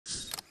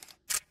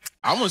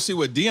I want to see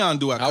what Deion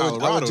do at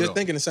Colorado. I was just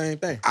thinking the same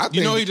thing.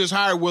 He just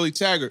hired Willie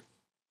Taggart.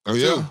 Oh,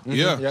 yeah?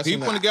 Yeah. He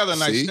put together a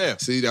nice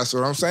staff. See, that's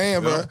what I'm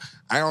saying, bro.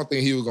 I don't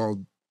think he was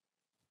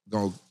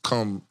gonna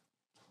come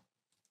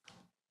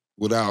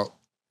without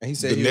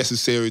the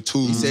necessary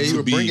tools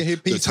to be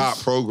the top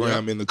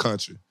program in the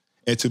country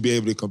and to be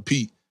able to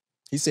compete.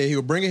 He said he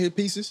was bringing his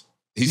pieces.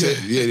 He said,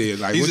 yeah.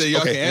 Like, he said,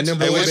 y'all can answer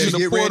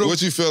the portal.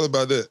 What you feel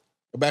about that?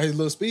 About his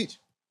little speech?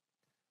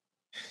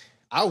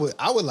 I would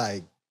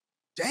like,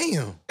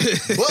 damn.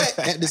 But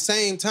at the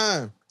same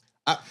time,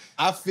 I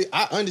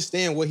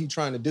understand what he's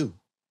trying to do.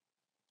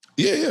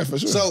 Yeah, for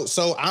sure.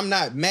 So I'm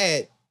not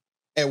mad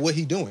at what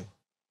he doing.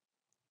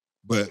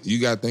 But you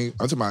got to think,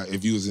 I'm talking about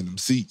if you was in them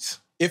seats.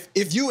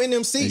 If you in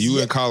them seats. And you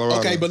in Colorado.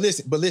 Okay, but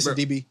listen,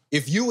 DB.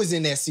 If you was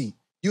in that seat,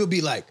 you would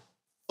be like,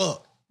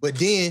 fuck. But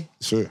then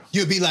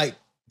you'd be like,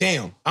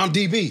 damn, I'm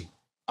DB.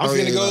 I'm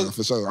finna go.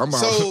 For sure. I'm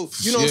so,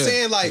 you know what I'm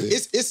saying? Like,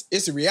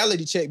 it's a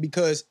reality check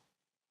because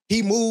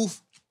he moved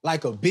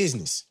like a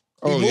business.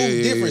 He moved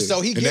different. So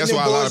he getting them boys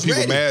ready. And that's why a lot of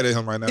people mad at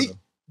him right now.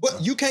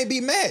 But you can't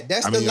be mad.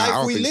 That's the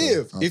life we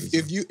live. So.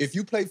 If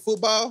you play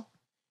football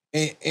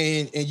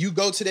and you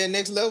go to that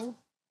next level,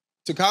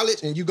 to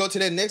college, and you go to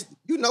that next,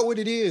 you know what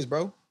it is,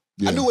 bro.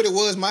 Yeah. I knew what it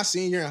was my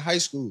senior year in high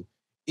school.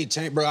 It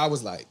changed, bro. I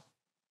was like,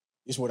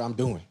 this is what I'm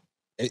doing.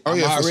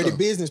 I'm already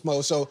business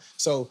mode. So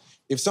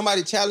if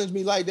somebody challenged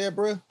me like that,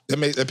 bro. I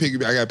got to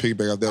piggyback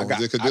off that one.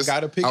 I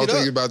got to pick it up. I was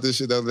thinking about this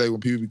shit the other day when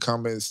people be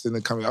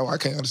commenting, oh, I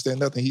can't understand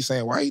nothing. He's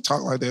saying, why he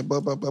talk like that?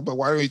 But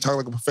why don't he talk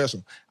like a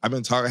professional? I've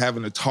been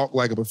having to talk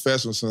like a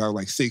professional since I was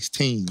like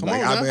 16.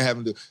 I've been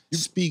having to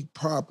speak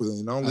properly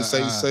and only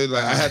say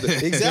like I had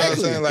to. Exactly.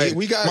 You know what I'm saying?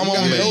 Like, my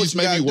mom used to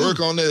make me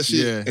work on that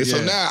shit. Yeah, and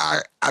so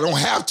now I don't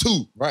have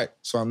to. Right.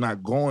 So I'm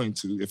not going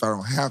to if I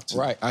don't have to.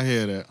 Right. I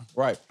hear that.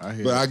 Right.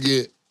 But I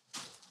get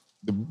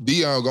the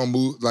Deion gonna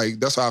move, like,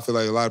 that's why I feel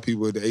like a lot of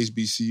people at the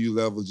HBCU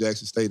level,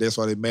 Jackson State, that's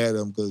why they mad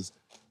at him, because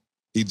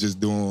he just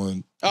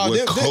doing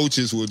what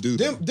coaches would do.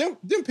 Them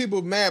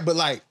people mad, but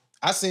like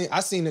I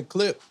seen the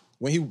clip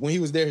when he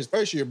was there his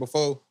first year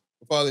before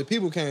all the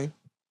people came.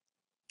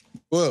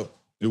 Well,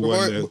 before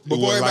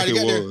everybody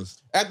got there,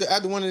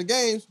 after one of the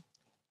games,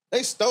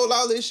 they stole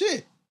all this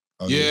shit.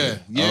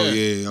 Everything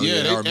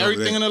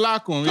in the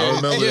locker room. I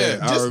remember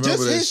that.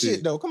 Just his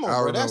shit though. Come on,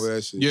 bro. Remember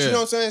that shit. You know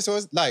what I'm saying? So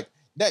it's like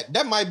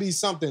that might be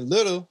something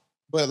little,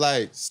 but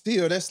like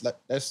still, that's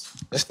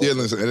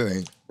stealing. It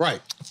ain't right.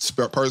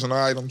 Personal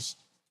items.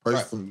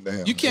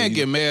 You can't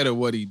get mad at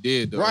what he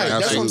did, though. Right,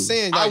 that's what I'm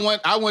saying. Like,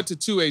 I went to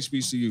 2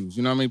 HBCUs.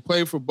 You know what I mean?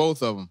 Played for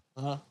both of them.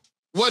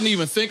 Wasn't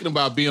even thinking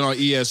about being on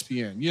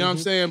ESPN. You know what I'm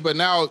saying? But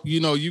now,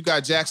 you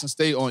got Jackson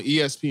State on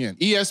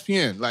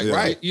ESPN.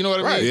 Right? You know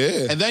what I mean?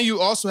 Yeah. And then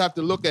you also have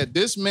to look at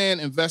this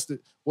man invested.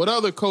 What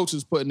other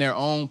coaches putting their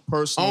own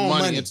personal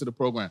money into the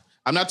program?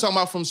 I'm not talking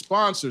about from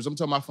sponsors. I'm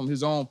talking about from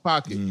his own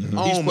pocket. He's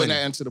putting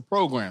that into the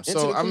program.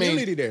 So the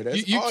community there.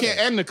 That's you can't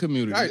end the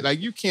community. Right.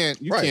 Like you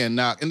can't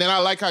knock. And then I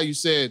like how you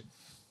said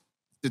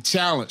the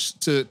challenge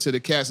to the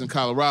cats in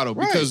Colorado,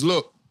 because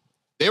look,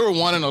 they were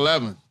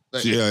 1-11.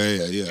 Like,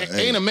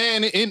 ain't a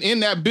man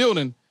in that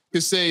building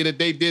could say that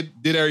they did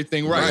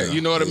everything right.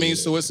 You know what I mean?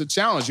 So it's a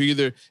challenge. You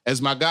either,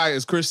 as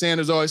Chris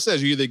Sanders always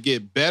says, you either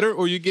get better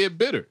or you get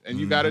bitter, and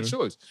you got a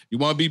choice. You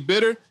want to be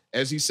bitter?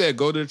 As he said,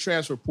 go to the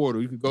transfer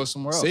portal. You could go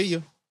somewhere else. See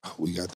ya. We got